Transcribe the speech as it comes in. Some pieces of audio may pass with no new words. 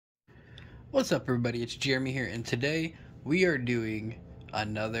What's up, everybody? It's Jeremy here, and today we are doing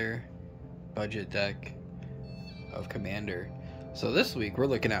another budget deck of Commander. So this week we're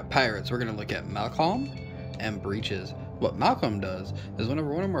looking at Pirates. We're going to look at Malcolm and Breaches. What Malcolm does is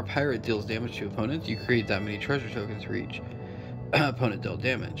whenever one or more pirate deals damage to opponents, you create that many treasure tokens for each opponent dealt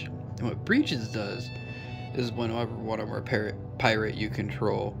damage. And what Breaches does is whenever one or more pirate you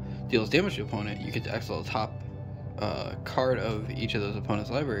control deals damage to opponent, you get to exile the top card of each of those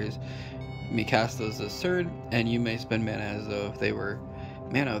opponent's libraries. You may cast those this turn, and you may spend mana as though if they were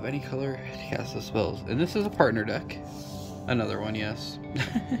mana of any color to cast those spells. And this is a partner deck. Another one, yes.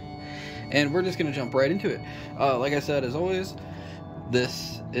 And we're just going to jump right into it. Like I said, as always,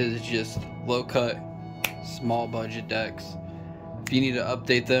 this is just low-cut, small budget decks. If you need to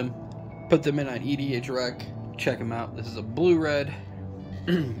update them, put them in on EDHREC. Check them out. This is a blue-red.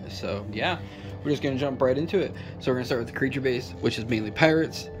 So, yeah, we're just going to jump right into it. So we're going to start with the creature base, which is mainly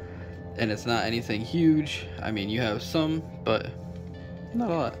pirates. And it's not anything huge. I mean, you have some, but not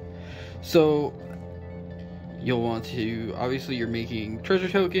a lot. So you'll want to, obviously you're making treasure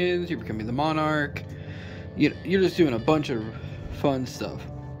tokens, you're becoming the monarch, you're just doing a bunch of fun stuff.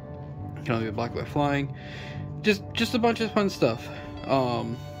 You can only be blocked by flying. Just a bunch of fun stuff.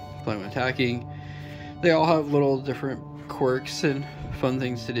 Playing when attacking. They all have little different quirks and fun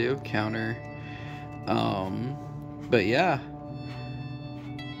things to do. Counter. But yeah.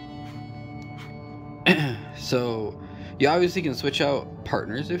 So you obviously can switch out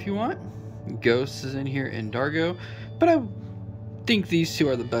partners if you want. Ghost is in here and Dargo, but I think these two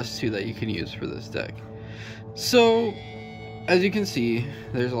are the best two that you can use for this deck. So as you can see,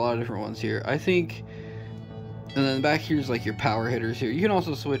 there's a lot of different ones here. I think, and then back here's like your power hitters here. You can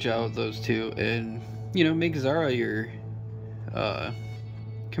also switch out those two and, you know, make Zara your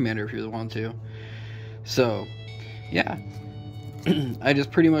commander if you want to. So yeah. I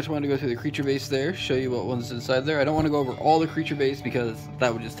just pretty much want to go through the creature base there, show you what one's inside there. I don't want to go over all the creature base because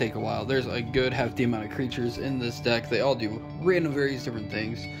that would just take a while. There's a good hefty amount of creatures in this deck. They all do random various different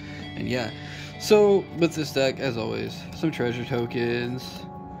things. And yeah, so with this deck, as always, some treasure tokens.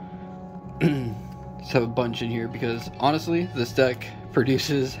 Just have a bunch in here because honestly, this deck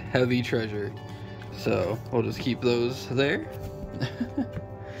produces heavy treasure. So we'll just keep those there.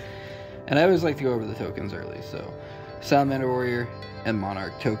 And I always like to go over the tokens early, so Salamander Warrior and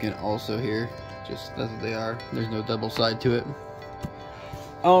Monarch token also here. Just that's what they are. There's no double side to it.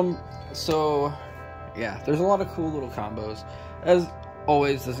 So yeah, there's a lot of cool little combos. As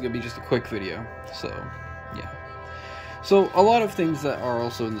always, this is gonna be just a quick video. So yeah. So a lot of things that are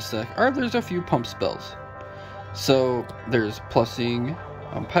also in this deck are there's a few pump spells. So there's plussing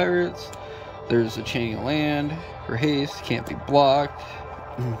on pirates. There's a chaining of land for haste, can't be blocked.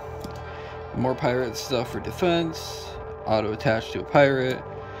 More pirate stuff for defense, auto attached to a pirate,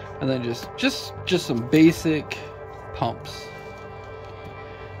 and then just some basic pumps.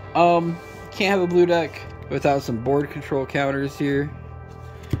 Can't have a blue deck without some board control counters here.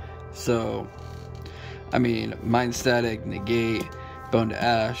 So I mean, Mind Static, Negate, Bone to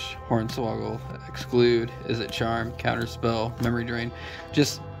Ash, Hornswoggle, Exclude, Is It Charm, Counter Spell, Memory Drain.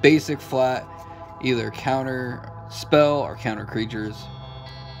 Just basic flat, either counter spell or counter creatures.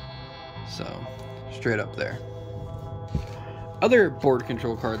 So, straight up there. Other board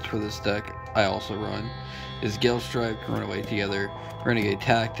control cards for this deck I also run is Gale Strike, Runaway Together, Renegade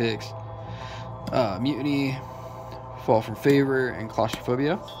Tactics, Mutiny, Fall from Favor, and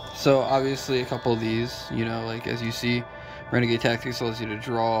Claustrophobia. So obviously a couple of these, you know, like as you see, Renegade Tactics allows you to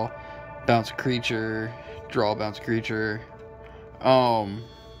draw, bounce a creature, draw, bounce a creature.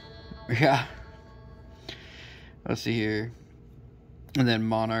 Yeah. Let's see here. And then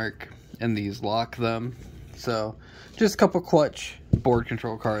Monarch. And these lock them. So just a couple clutch board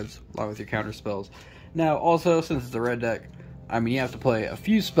control cards along with your counter spells. Now also, since it's a red deck, I mean, you have to play a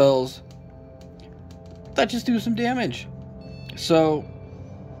few spells that just do some damage. So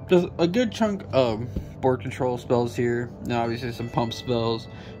there's a good chunk of board control spells here. Now obviously some pump spells.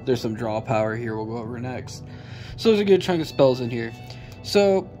 There's some draw power here we'll go over next. So there's a good chunk of spells in here.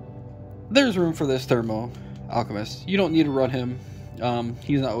 So there's room for this Thermo Alchemist. You don't need to run him.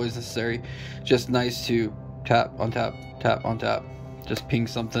 He's not always necessary. Just nice to tap on tap, tap on tap. Just ping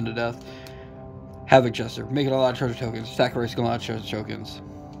something to death. Havoc Jester. Making a lot of treasure tokens. Sacrificing a lot of treasure tokens.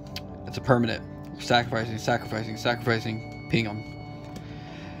 It's a permanent. Sacrificing. Ping them.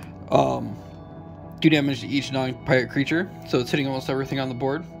 2 damage to each non-pirate creature. So it's hitting almost everything on the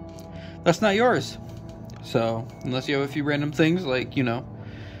board. That's not yours. So, unless you have a few random things like, you know,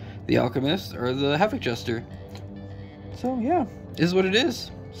 the Alchemist or the Havoc Jester. So, yeah. Is what it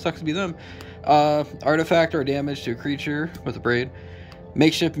is. Sucks to be them. Artifact or damage to a creature with a braid.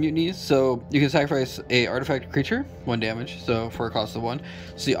 Makeshift mutinies, so you can sacrifice a artifact creature, 1 damage, so for a cost of 1.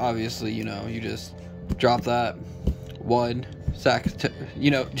 So obviously, you know, you just drop that 1, sack,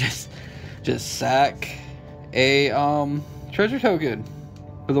 just sack a treasure token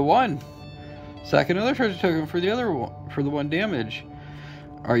for the 1. Sack another treasure token for the other one, for the 1 damage.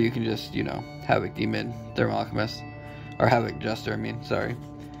 Or you can just, you know, Havoc Demon, Thermal Alchemist, or Havoc Jester, I mean, sorry.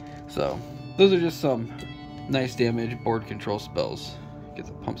 So those are just some nice damage board control spells. Get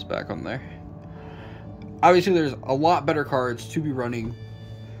the pumps back on there. Obviously, there's a lot better cards to be running.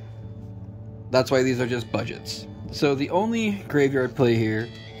 That's why these are just budgets. So the only graveyard play here,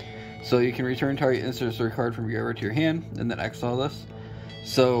 so you can return target instant or card from your graveyard to your hand, and then exile this.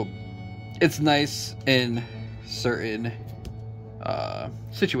 So it's nice in certain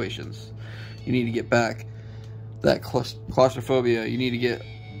situations. You need to get back that claustrophobia. You need to get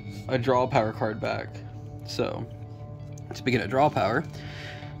a draw power card back. So speaking of draw power,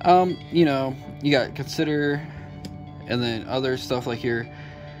 you know, you got Consider, and then other stuff like here,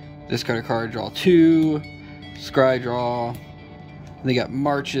 discard a card, draw 2, scry draw, and they got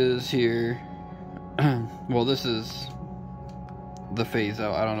Marches here. Well, this is the phase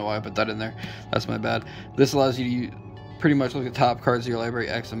out. I don't know why I put that in there. That's my bad. This allows you to pretty much look at top cards of your library,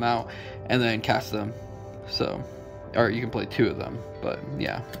 X them out, and then cast them. So, or you can play 2 of them, but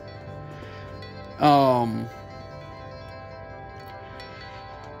yeah.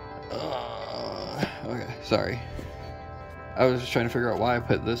 Okay, sorry. I was just trying to figure out why I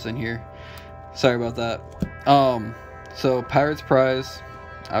put this in here. Sorry about that. So Pirate's Prize,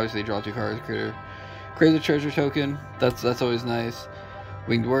 obviously draw 2 cards, create a treasure token. That's always nice.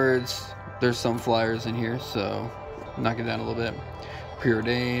 Winged Words. There's some flyers in here, so knock it down a little bit.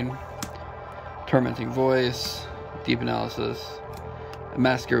 Preordain, Tormenting Voice, Deep Analysis,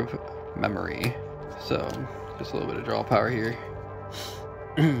 Massacre of Memory. So just a little bit of draw power here.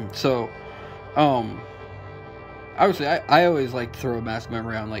 So obviously I always like to throw a Mask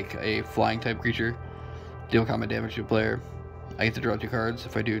Memory on like a flying type creature, deal combat damage to a player. I get to draw 2 cards.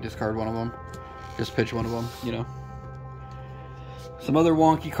 If I do, discard one of them, just pitch one of them, you know. Some other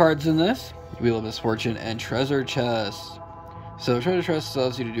wonky cards in this: Wheel of Misfortune and Treasure Chest. So Treasure Chest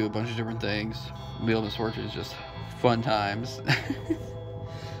allows you to do a bunch of different things. Wheel of Misfortune is just fun times.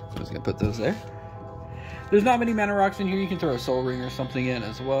 I'm just gonna put those there. There's not many mana rocks in here. You can throw a Soul Ring or something in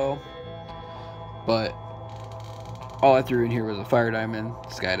as well, but all I threw in here was a Fire Diamond,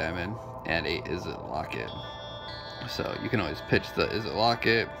 Sky Diamond, and a Izzet Locket. So you can always pitch the Izzet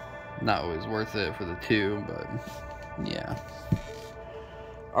Locket. Not always worth it for the 2, but yeah.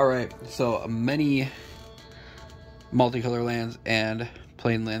 Alright, so many multicolor lands and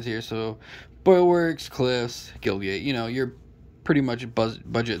plain lands here. So Boilworks, Cliffs, Guildgate, you know, you're pretty much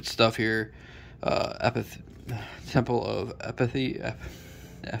budget stuff here. Temple of Apathy.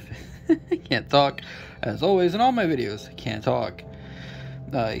 Can't talk. As always in all my videos, can't talk.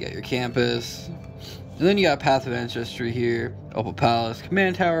 You got your Campus. And then you got Path of Ancestry here. Opal Palace.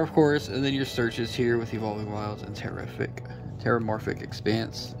 Command Tower, of course. And then your searches here with Evolving Wilds and Terramorphic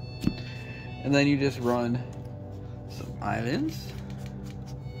Expanse. And then you just run some islands.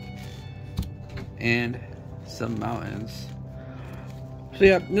 And some mountains. So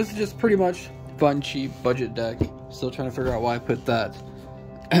yeah, this is just pretty much fun, cheap, budget deck. Still trying to figure out why I put that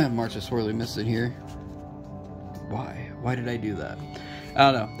March of Swirly Mist in here. Why did I do that?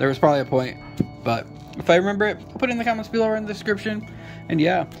 I don't know. There was probably a point, but if I remember it, I'll put it in the comments below or in the description. And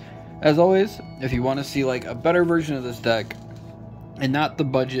yeah, as always, if you want to see like a better version of this deck and not the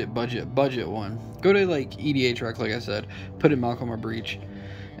budget one, go to like EDH Rec, like I said, put in Malcolm or Breach,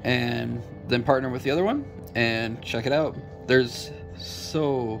 and then partner with the other one and check it out. There's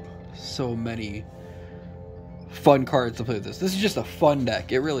so many fun cards to play with this. This is just a fun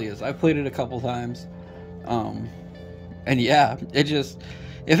deck. It really is. I've played it a couple times. And yeah, it just,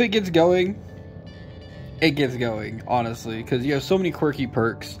 if it gets going, it gets going, honestly, because you have so many quirky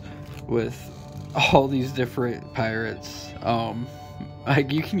perks with all these different pirates.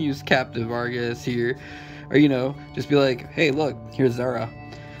 Like you can use Captive Argus here, or you know, just be like, hey, look, here's Zara.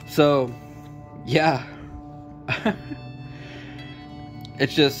 So yeah.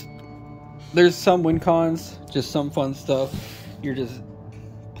 It's just, there's some win cons, just some fun stuff. You're just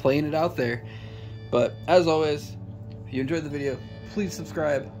playing it out there. But as always, if you enjoyed the video, please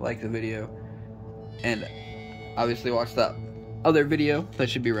subscribe, like the video, and obviously watch that other video that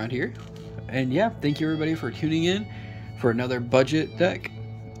should be around here. And yeah, thank you everybody for tuning in for another budget deck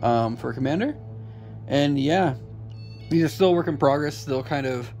for Commander. And yeah, these are still work in progress, still kind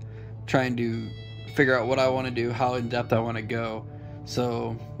of trying to figure out what I want to do, how in depth I want to go.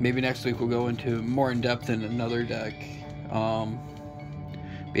 So maybe next week we'll go into more in depth in another deck.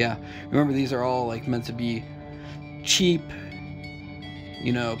 But yeah, remember, these are all like meant to be cheap,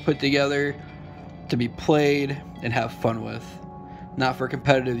 you know, put together to be played and have fun with. Not for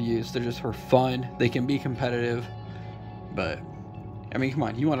competitive use, they're just for fun. They can be competitive, but I mean, come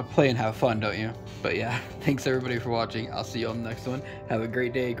on, you want to play and have fun, don't you? But yeah, thanks everybody for watching. I'll see you on the next one. Have a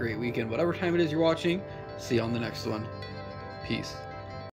great day, great weekend, whatever time it is you're watching. See you on the next one. Peace.